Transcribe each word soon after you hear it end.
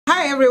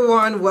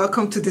everyone,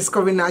 welcome to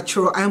Discovering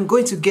Natural. I'm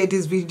going to get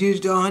this video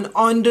done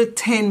under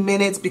 10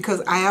 minutes because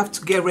I have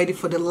to get ready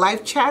for the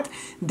live chat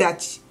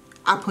that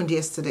happened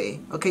yesterday.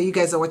 Okay, you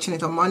guys are watching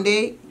it on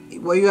Monday.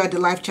 Were you at the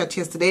live chat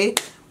yesterday?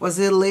 Was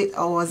it late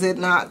or was it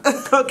not?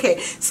 Okay,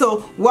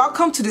 so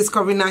welcome to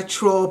Discovering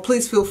Natural.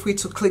 Please feel free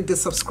to click the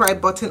subscribe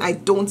button. I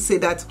don't say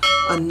that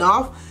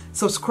enough.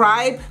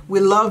 Subscribe, we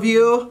love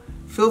you.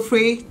 Feel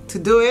free to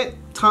do it.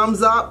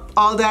 Thumbs up,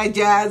 all that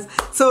jazz.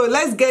 So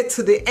let's get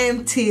to the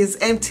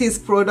empties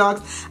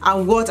product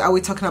and what are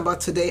we talking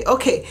about today.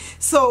 Okay,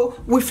 so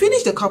we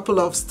finished a couple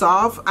of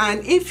stuff,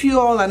 and if you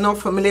all are not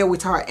familiar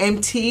with our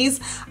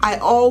empties, I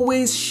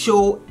always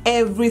show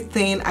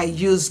everything I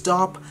used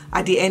up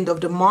at the end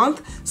of the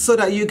month so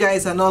that you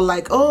guys are not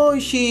like, oh,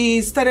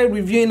 she started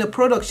reviewing a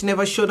product, she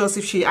never showed us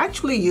if she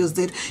actually used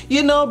it,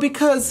 you know,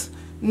 because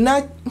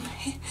not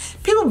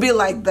people be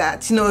like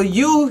that, you know,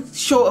 you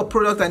show a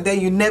product and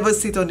then you never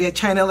see it on their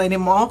channel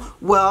anymore.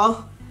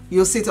 Well,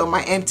 you'll see it on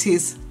my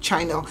empties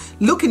channel.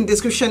 Look in the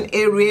description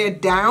area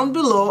down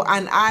below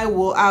and I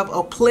will have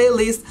a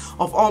playlist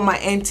of all my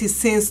empties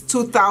since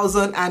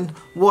 2000 and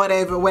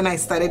whatever when I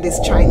started this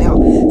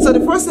channel. So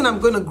the first thing I'm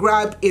going to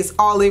grab is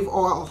olive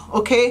oil.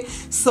 Okay,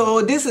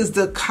 so this is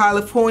the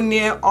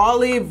California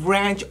Olive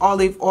Ranch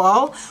olive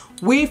oil.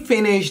 We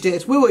finished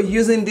it. We were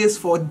using this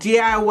for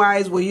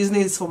DIYs. We're using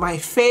this for my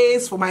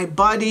face, for my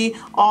body,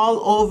 all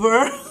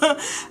over.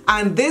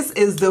 And this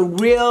is the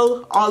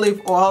real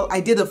olive oil. I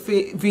did a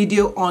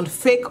video on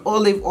fake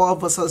olive oil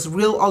versus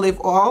real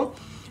olive oil.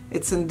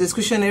 It's in the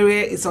description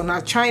area. It's on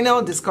our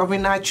channel,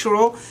 Discovering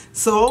Natural.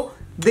 So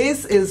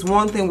this is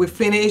one thing we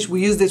finished.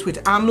 We used it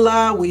with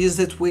amla. We used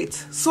it with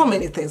so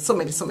many things, so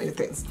many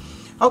things.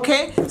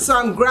 Okay, so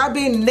I'm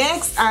grabbing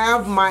next. I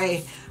have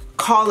my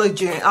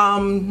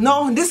collagen.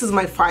 No, this is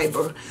my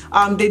fiber.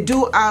 They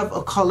do have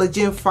a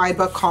collagen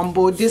fiber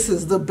combo. This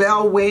is the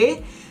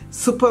Bellway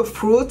super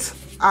fruit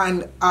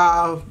and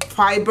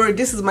fiber.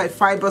 This is my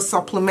fiber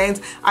supplement.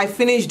 I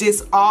finished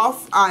this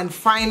off, and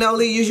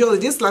finally, usually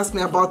this lasts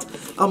me about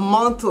a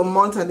month to a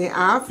month and a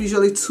half,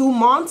 usually 2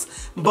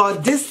 months,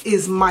 but this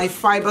is my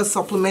fiber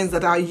supplements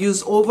that I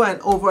use over and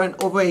over and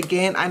over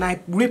again, and I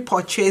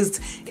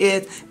repurchased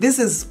it. This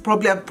is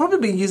I've probably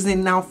been using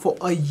it now for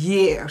a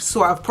year,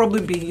 so I've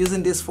probably been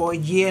using this for a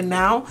year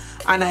now,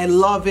 and I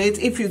love it.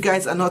 If you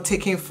guys are not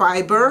taking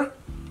fiber,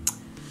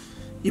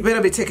 you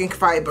better be taking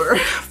fiber.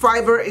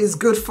 Fiber is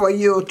good for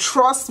you.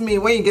 Trust me,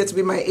 when you get to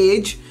be my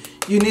age,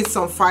 you need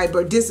some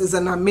fiber. This is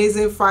an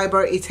amazing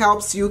fiber. It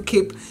helps you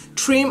keep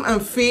trim and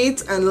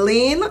fit and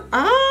lean.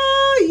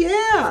 Ah,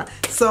 yeah.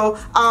 So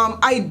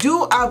I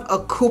do have a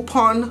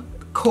coupon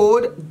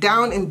code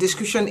down in the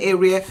description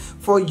area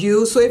for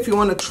you. So if you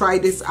want to try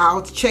this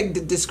out, check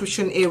the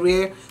description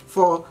area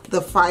for the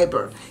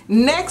fiber.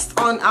 Next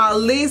on our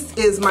list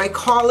is my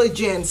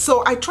collagen.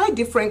 So I tried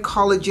different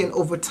collagen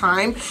over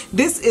time.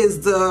 This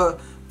is the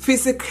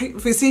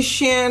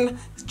Physician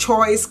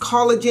Choice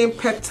Collagen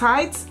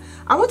Peptides.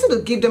 I wanted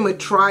to give them a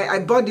try. I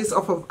bought this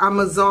off of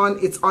Amazon.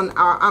 It's on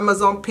our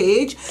Amazon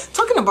page.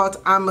 Talking about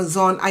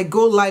Amazon, I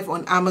go live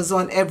on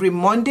Amazon every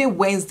Monday,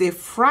 Wednesday,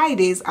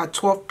 Fridays at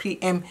 12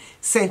 p.m.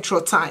 Central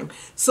Time.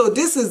 So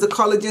this is the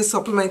collagen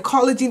supplement.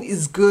 Collagen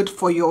is good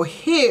for your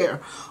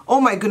hair.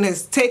 Oh my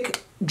goodness,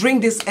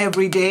 drink this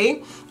every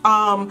day.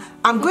 I'm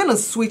going to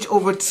switch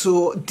over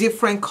to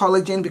different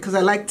collagen because I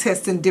like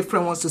testing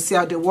different ones to see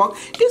how they work.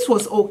 This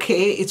was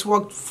okay. It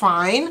worked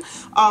fine.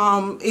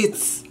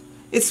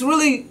 It's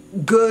really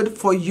good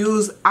for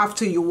use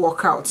after you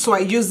work out. So I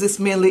use this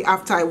mainly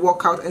after I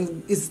work out,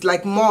 and it's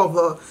like more of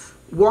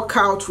a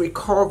workout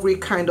recovery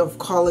kind of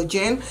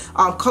collagen.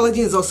 Collagen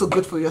is also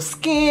good for your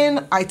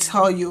skin. I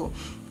tell you,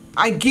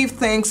 I give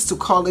thanks to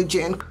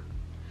collagen.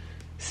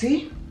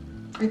 See,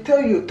 I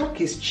tell you,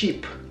 talk is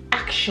cheap.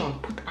 Action,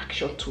 put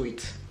action to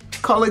it.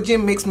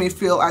 Collagen makes me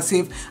feel as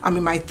if I'm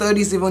in my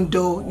 30s, even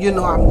though, you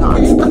know, I'm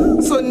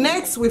not. So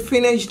next we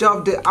finished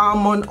off the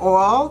almond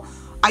oil.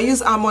 I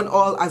use almond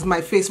oil as my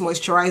face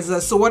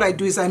moisturizer. So what I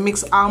do is I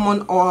mix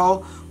almond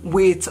oil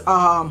with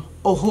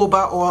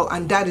jojoba oil,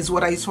 and that is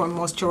what I use for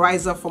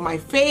moisturizer for my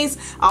face.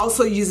 I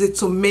also use it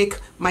to make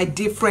my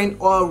different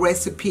oil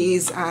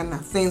recipes and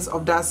things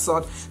of that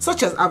sort,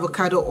 such as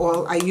avocado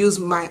oil. I use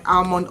my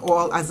almond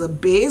oil as a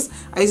base.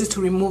 I use it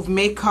to remove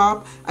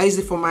makeup. I use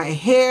it for my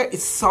hair. It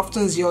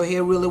softens your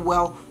hair really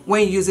well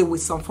when you use it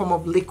with some form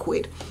of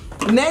liquid.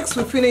 Next,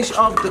 we finish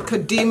off the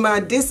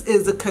Kadima. This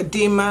is the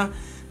Kadima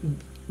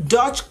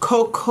Dutch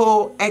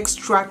Cocoa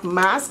Extract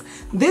Mask.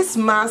 This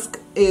mask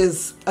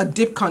is a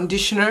deep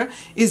conditioner.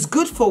 It's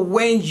good for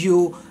when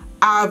you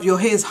have your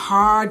hair is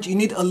hard, you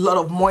need a lot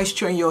of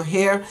moisture in your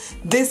hair.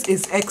 This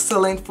is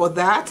excellent for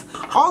that.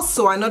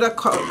 Also, another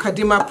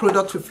Kadima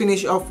product we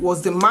finished off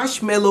was the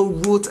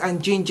Mashmallow Root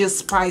and Ginger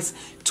Spice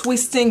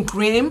Twisting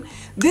Cream.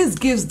 This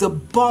gives the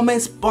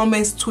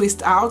bombest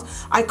twist out.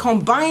 I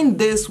combined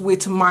this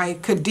with my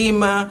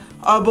Kadima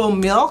Herbal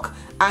Milk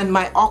and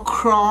my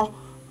okra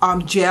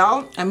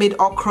gel. I made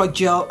okra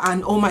gel,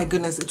 and oh my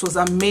goodness, it was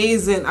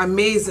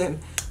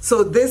amazing.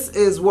 So this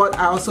is what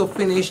I also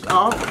finished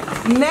off.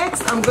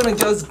 Next, I'm gonna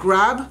just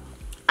grab,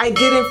 I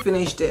didn't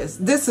finish this.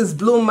 This is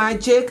Blue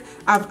Magic.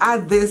 I've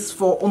had this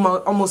for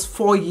almost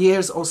 4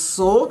 years or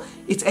so.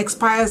 It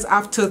expires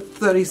after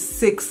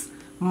 36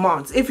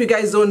 months. If you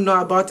guys don't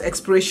know about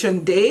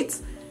expiration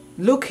dates,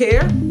 look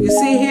here. You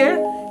see here?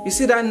 You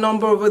see that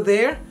number over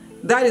there?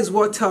 That is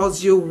what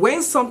tells you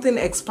when something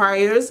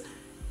expires.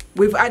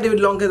 We've had it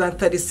longer than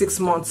 36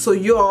 months. So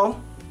y'all,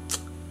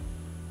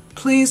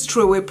 please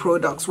throw away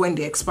products when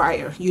they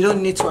expire. You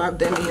don't need to have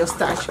them in your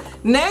stash.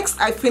 Next,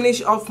 I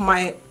finish off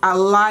my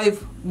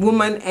Alive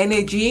Woman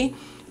Energy.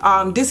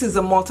 This is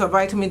a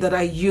multivitamin that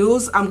I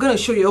use. I'm going to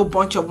show you a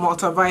bunch of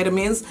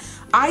multivitamins.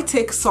 I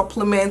take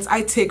supplements,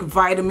 I take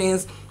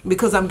vitamins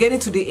because I'm getting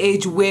to the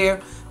age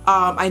where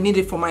I need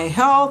it for my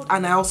health,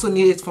 and I also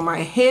need it for my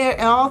hair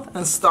health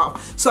and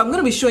stuff. So I'm going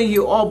to be showing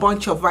you a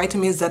bunch of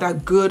vitamins that are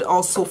good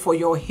also for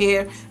your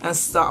hair and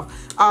stuff.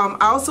 I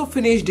also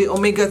finished the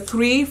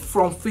omega-3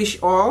 from fish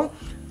oil.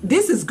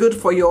 This is good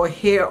for your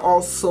hair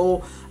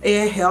also,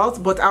 hair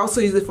health, but I also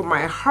use it for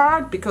my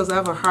heart because I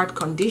have a heart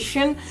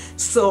condition.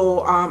 So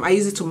I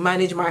use it to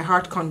manage my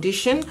heart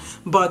condition,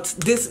 but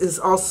this is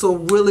also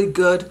really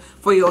good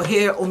for your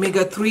hair.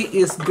 Omega-3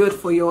 is good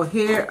for your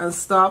hair and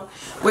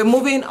stuff. We're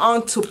moving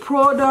on to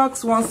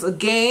products once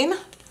again.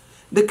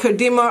 The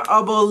Kadima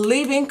Herbal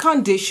Leave-In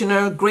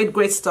Conditioner,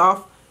 great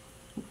stuff.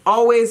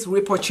 Always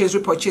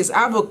repurchase. I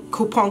have a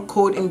coupon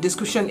code in the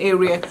description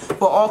area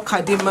for all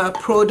Kadima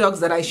products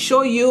that I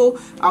show you.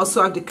 I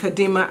also have the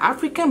Kadima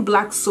African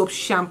Black Soap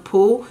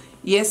Shampoo.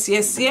 Yes.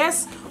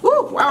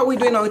 Woo, wow, we're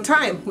doing on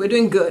time. We're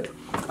doing good.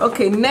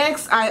 Okay,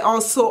 next I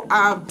also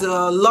have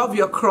the Love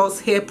Your Curls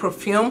Hair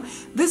Perfume.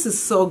 This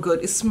is so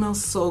good. It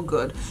smells so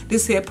good.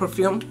 This hair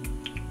perfume.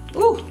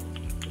 Ooh,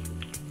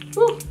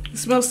 it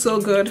smells so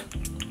good.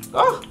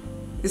 Oh,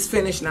 it's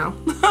finished now.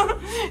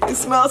 It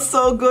smells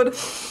so good.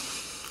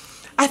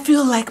 I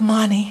feel like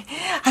money.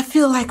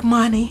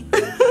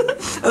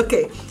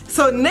 Okay,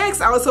 so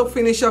next I also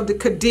finish off the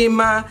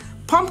Kadima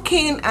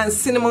Pumpkin and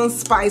Cinnamon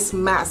Spice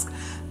Mask.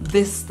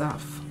 This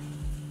stuff,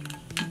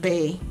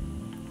 baby.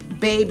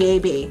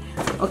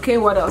 Okay,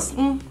 what else?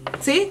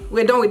 See,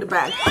 we're done with the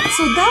bag.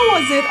 So that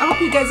was it. I hope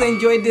you guys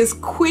enjoyed this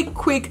quick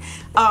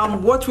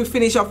what we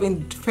finish off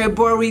in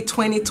February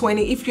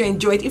 2020. If you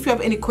enjoyed, if you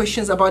have any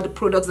questions about the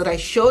products that I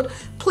showed,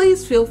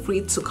 please feel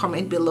free to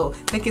comment below.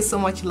 Thank you so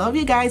much. Love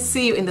you guys.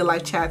 See you in the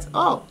live chat.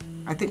 Oh,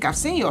 I think I've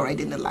seen you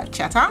already in the live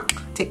chat, huh?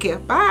 Take care.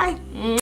 Bye.